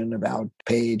information about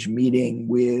Page meeting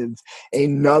with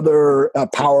another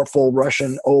powerful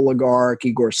Russian oligarch,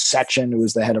 Igor Sechin, who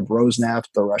was the head of Rosneft,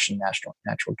 the Russian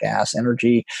natural gas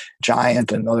energy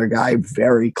giant, another guy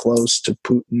very close to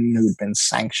Putin who'd been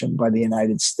sanctioned by the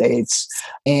United States.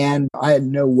 And I had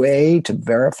no way to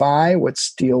verify what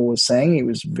Steele was saying. He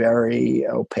was very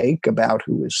opaque about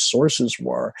who his sources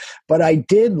were. But I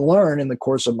did learn in the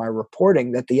course of my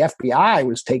reporting that the FBI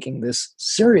was taking this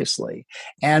seriously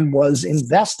and was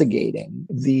investigating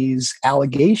these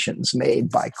allegations made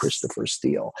by Christopher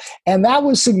Steele. And that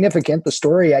was significant. The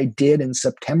story I did in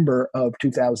September of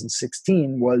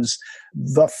 2016 was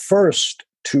the first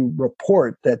to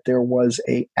report that there was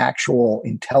an actual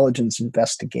intelligence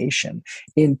investigation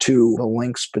into the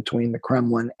links between the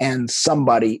Kremlin and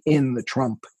somebody in the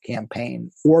Trump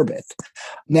campaign orbit.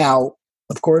 Now,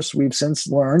 of course, we've since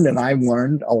learned, and I've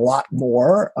learned a lot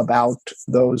more about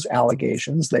those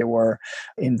allegations. They were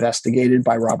investigated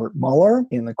by Robert Mueller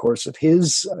in the course of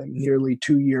his nearly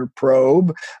 2-year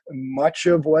probe. Much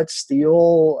of what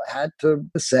Steele had to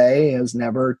say has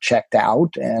never checked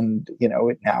out. And,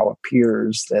 it now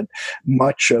appears that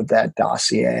much of that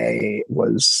dossier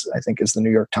was, I think, as the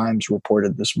New York Times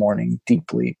reported this morning,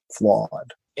 deeply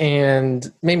flawed.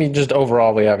 And maybe just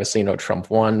overall, we obviously know Trump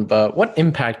won, but what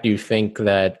impact do you think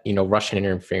that, Russian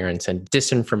interference and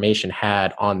disinformation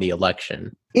had on the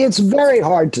election? It's very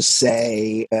hard to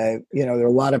say. There are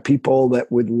a lot of people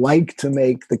that would like to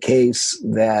make the case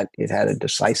that it had a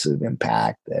decisive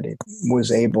impact, that it was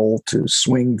able to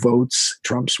swing votes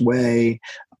Trump's way,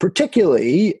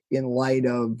 particularly in light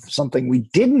of something we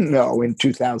didn't know in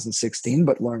 2016,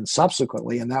 but learned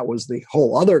subsequently. And that was the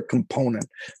whole other component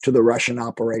to the Russian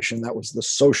operation. That was the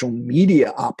social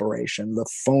media operation, the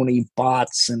phony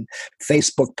bots and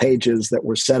Facebook pages that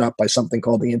were set up by something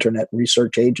called the Internet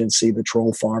Research Agency, the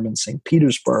troll farm in St.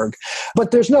 Petersburg. But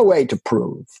there's no way to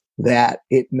prove that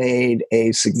it made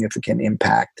a significant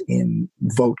impact in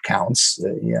vote counts.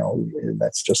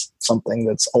 That's just something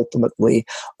that's ultimately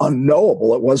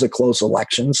unknowable. It was a close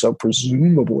election, so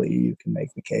presumably you can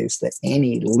make the case that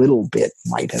any little bit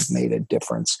might have made a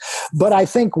difference. But I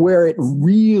think where it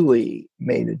really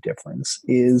made a difference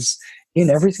is in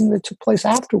everything that took place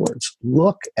afterwards.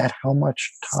 Look at how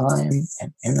much time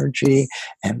and energy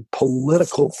and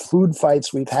political food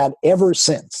fights we've had ever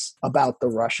since about the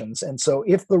Russians. And so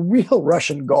if the real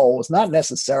Russian goal was not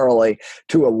necessarily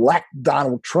to elect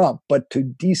Donald Trump, but to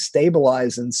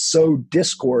destabilize and sow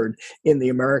discord in the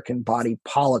American body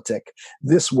politic,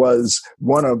 this was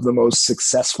one of the most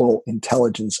successful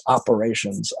intelligence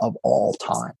operations of all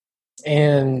time.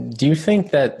 And do you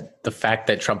think that the fact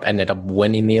that Trump ended up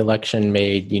winning the election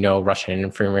made, Russian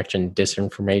information and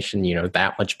disinformation,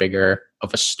 that much bigger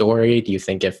of a story? Do you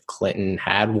think if Clinton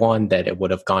had won that it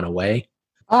would have gone away?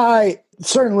 I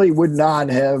certainly would not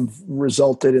have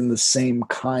resulted in the same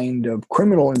kind of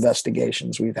criminal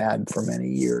investigations we've had for many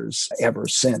years ever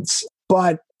since.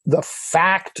 But the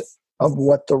fact of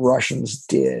what the Russians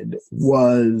did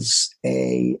was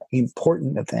an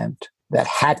important event that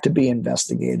had to be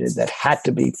investigated, that had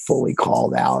to be fully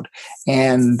called out.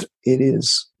 And it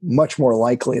is much more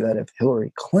likely that if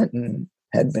Hillary Clinton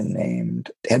had been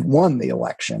named, had won the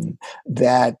election,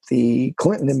 that the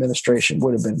Clinton administration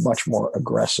would have been much more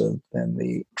aggressive than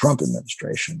the Trump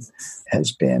administration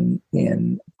has been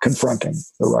in confronting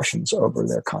the Russians over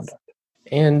their conduct.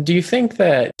 And do you think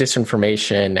that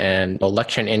disinformation and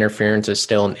election interference is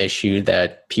still an issue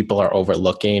that people are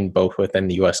overlooking, both within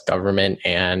the U.S. government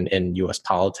and in U.S.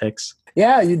 politics?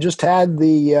 Yeah, you just had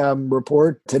the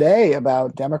report today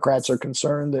about Democrats are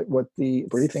concerned that what the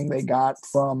briefing they got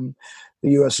from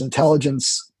the U.S.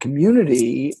 intelligence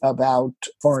community about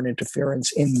foreign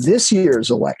interference in this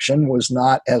year's election was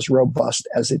not as robust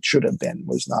as it should have been,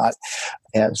 was not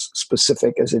as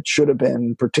specific as it should have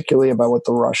been, particularly about what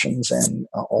the Russians and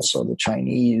also the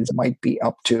Chinese might be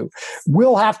up to.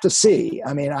 We'll have to see.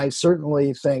 I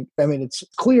certainly think, it's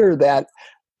clear that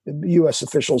U.S.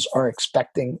 officials are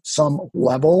expecting some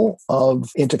level of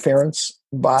interference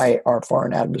by our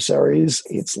foreign adversaries.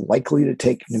 It's likely to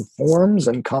take new forms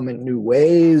and come in new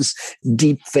ways.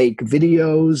 Deep fake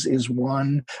videos is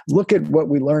one. Look at what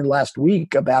we learned last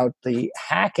week about the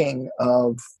hacking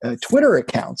of Twitter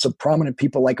accounts of prominent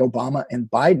people like Obama and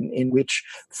Biden, in which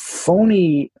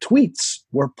phony tweets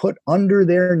were put under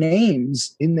their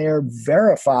names in their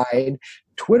verified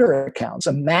Twitter accounts.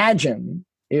 Imagine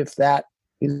if that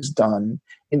is done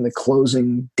in the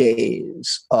closing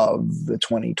days of the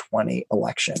 2020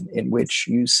 election, in which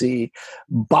you see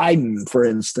Biden, for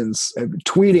instance,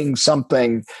 tweeting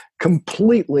something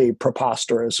completely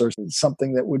preposterous or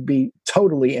something that would be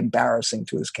totally embarrassing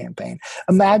to his campaign.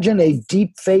 Imagine a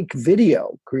deep fake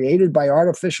video created by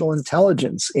artificial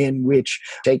intelligence in which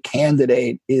a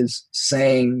candidate is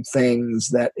saying things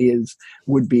that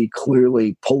would be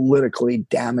clearly politically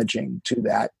damaging to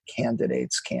that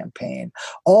candidate's campaign.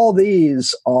 All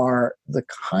these are the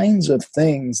kinds of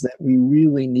things that we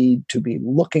really need to be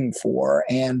looking for.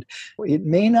 And it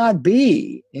may not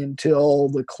be until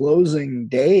the closing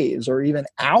days or even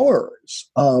hours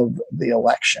of the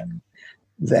election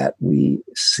that we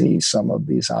see some of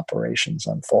these operations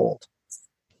unfold.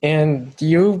 And do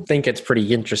you think it's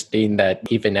pretty interesting that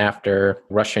even after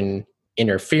Russian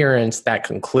interference, that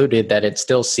concluded that it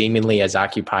still seemingly has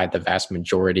occupied the vast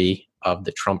majority of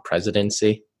the Trump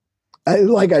presidency?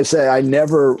 Like I say, I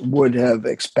never would have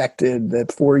expected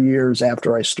that 4 years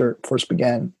after I first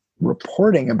began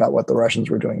reporting about what the Russians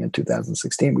were doing in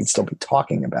 2016, we'd still be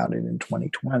talking about it in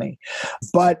 2020.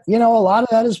 But, a lot of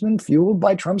that has been fueled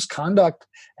by Trump's conduct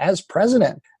as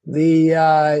president.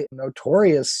 The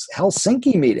notorious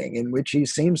Helsinki meeting, in which he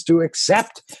seems to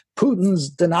accept Putin's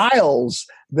denials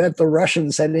that the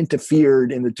Russians had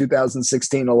interfered in the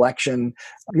 2016 election,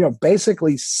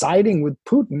 basically siding with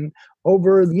Putin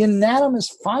over the unanimous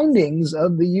findings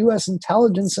of the U.S.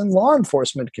 intelligence and law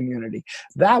enforcement community.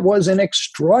 That was an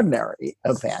extraordinary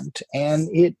event, and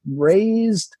it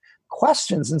raised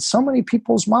questions in so many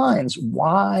people's minds.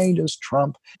 Why does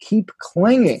Trump keep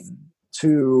clinging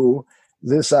to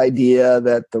this idea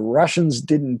that the Russians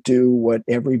didn't do what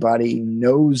everybody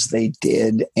knows they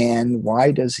did, and why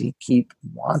does he keep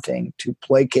wanting to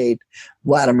placate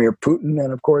Vladimir Putin?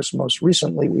 And of course, most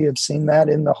recently, we have seen that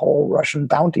in the whole Russian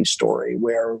bounty story,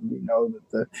 where we know that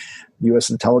the U.S.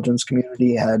 intelligence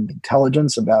community had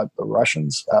intelligence about the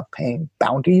Russians paying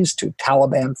bounties to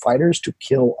Taliban fighters to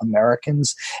kill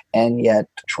Americans, and yet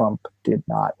Trump did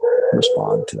not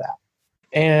respond to that.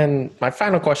 And my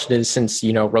final question is, since,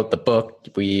 wrote the book,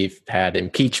 we've had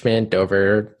impeachment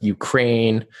over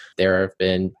Ukraine. There have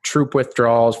been troop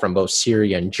withdrawals from both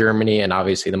Syria and Germany, and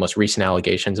obviously the most recent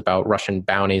allegations about Russian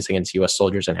bounties against U.S.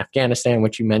 soldiers in Afghanistan,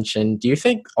 which you mentioned. Do you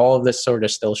think all of this sort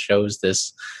of still shows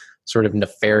this sort of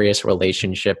nefarious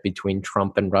relationship between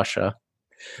Trump and Russia?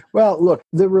 Well, look,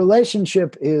 the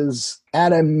relationship is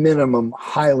at a minimum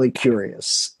highly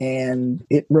curious, and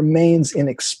it remains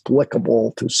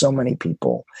inexplicable to so many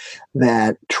people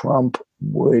that Trump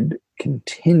would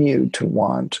continue to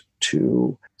want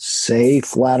to say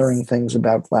flattering things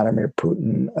about Vladimir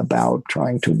Putin, about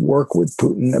trying to work with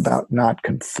Putin, about not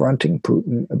confronting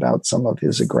Putin, about some of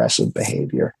his aggressive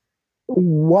behavior.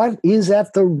 What is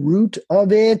at the root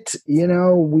of it?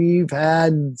 We've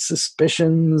had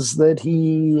suspicions that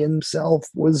he himself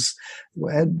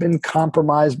had been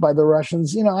compromised by the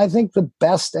Russians. I think the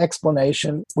best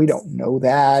explanation, we don't know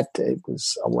that. It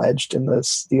was alleged in the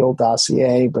Steele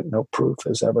dossier, but no proof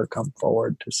has ever come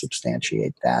forward to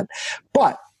substantiate that.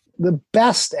 But the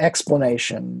best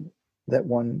explanation that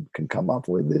one can come up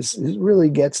with is really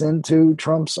gets into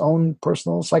Trump's own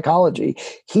personal psychology.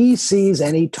 He sees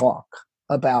any talk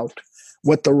about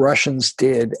what the Russians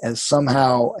did as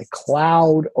somehow a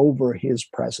cloud over his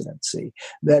presidency,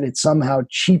 that it somehow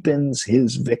cheapens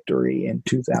his victory in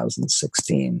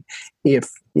 2016 if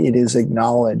it is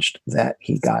acknowledged that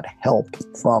he got help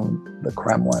from the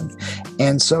Kremlin.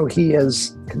 And so he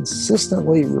has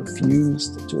consistently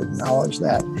refused to acknowledge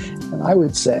that. And I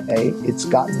would say it's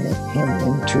gotten him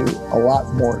into a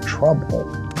lot more trouble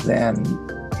than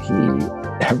he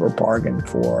ever bargained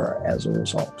for as a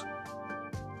result.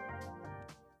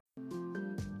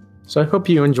 So I hope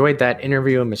you enjoyed that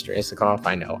interview with Mr. Isikoff.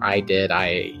 I know I did.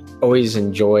 I always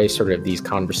enjoy sort of these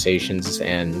conversations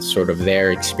and sort of their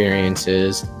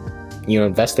experiences,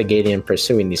 investigating and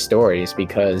pursuing these stories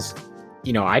because,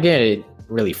 I didn't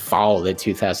really follow the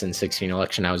 2016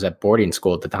 election. I was at boarding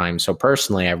school at the time. So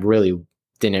personally, I really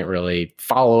didn't really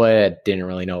follow it, didn't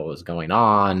really know what was going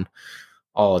on,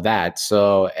 all of that.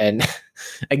 So, and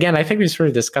again, I think we sort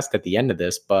of discussed at the end of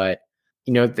this, but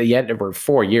yet we're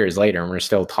 4 years later and we're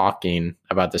still talking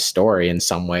about the story in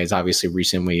some ways, obviously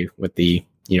recently with the,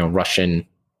 Russian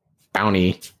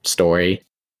bounty story.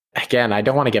 Again, I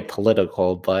don't want to get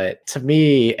political, but to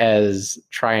me, as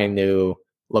trying to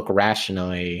look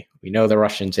rationally, we know the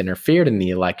Russians interfered in the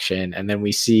election, and then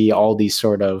we see all these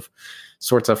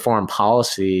sorts of foreign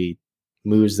policy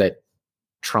moves that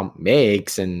Trump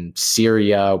makes in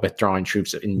Syria, withdrawing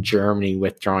troops, in Germany,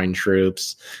 withdrawing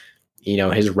troops,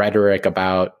 his rhetoric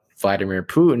about Vladimir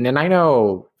Putin. And I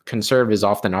know conservatives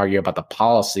often argue about the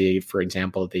policy. For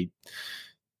example, the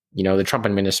Trump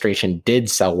administration did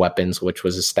sell weapons, which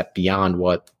was a step beyond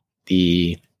what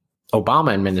the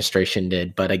Obama administration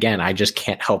did. But again, I just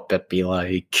can't help but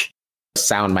be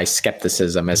sound my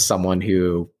skepticism as someone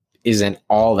who isn't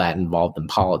all that involved in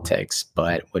politics,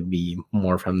 but would be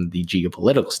more from the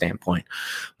geopolitical standpoint.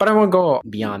 But I won't go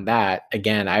beyond that.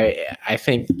 Again, I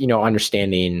think,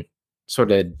 understanding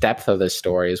sort of depth of this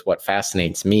story is what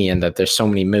fascinates me, and that there's so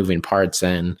many moving parts.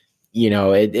 And,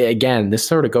 again, this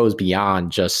sort of goes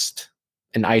beyond just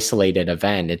an isolated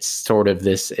event. It's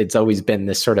always been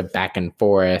this sort of back and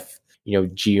forth,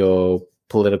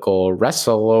 geopolitical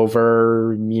wrestle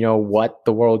over, what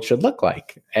the world should look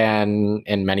like. And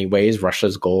in many ways,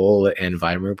 Russia's goal and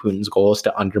Vladimir Putin's goal is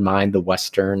to undermine the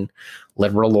Western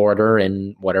liberal order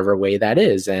in whatever way that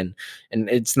is. And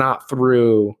it's not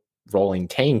through rolling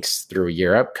tanks through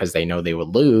Europe because they know they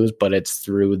would lose, but it's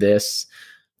through this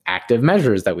active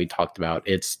measures that we talked about.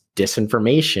 It's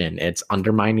disinformation, it's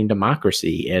undermining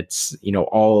democracy, it's,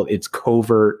 it's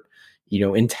covert,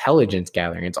 intelligence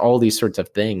gathering. It's all these sorts of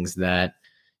things that,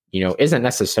 isn't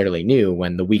necessarily new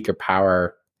when the weaker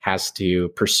power has to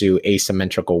pursue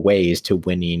asymmetrical ways to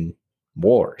winning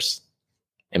wars.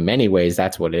 In many ways,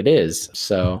 that's what it is.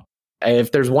 So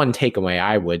if there's one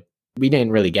takeaway, we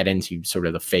didn't really get into sort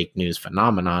of the fake news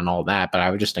phenomenon and all that, but I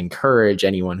would just encourage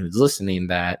anyone who's listening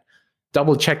that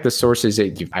double check the sources.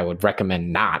 I would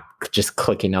recommend not just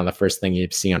clicking on the first thing you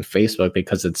see on Facebook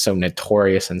because it's so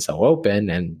notorious and so open,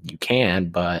 and you can.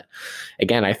 But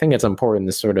again, I think it's important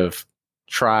to sort of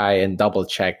try and double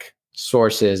check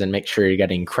sources and make sure you're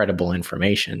getting credible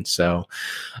information. So,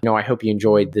 I hope you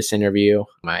enjoyed this interview.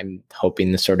 I'm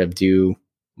hoping to sort of do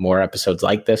more episodes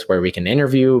like this where we can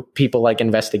interview people like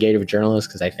investigative journalists,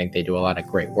 because I think they do a lot of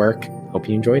great work. Hope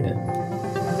you enjoyed it.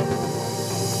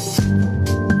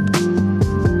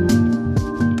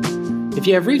 If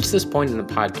you have reached this point in the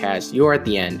podcast, you are at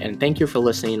the end, and thank you for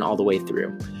listening all the way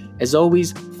through. As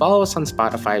always, follow us on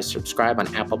Spotify, subscribe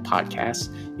on Apple Podcasts.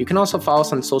 You can also follow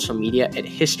us on social media at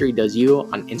History Does You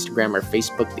on Instagram or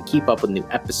Facebook to keep up with new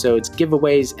episodes,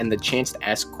 giveaways, and the chance to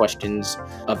ask questions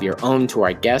of your own to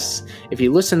our guests. If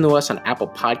you listen to us on Apple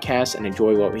Podcasts and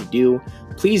enjoy what we do,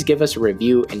 please give us a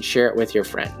review and share it with your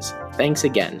friends. Thanks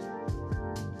again.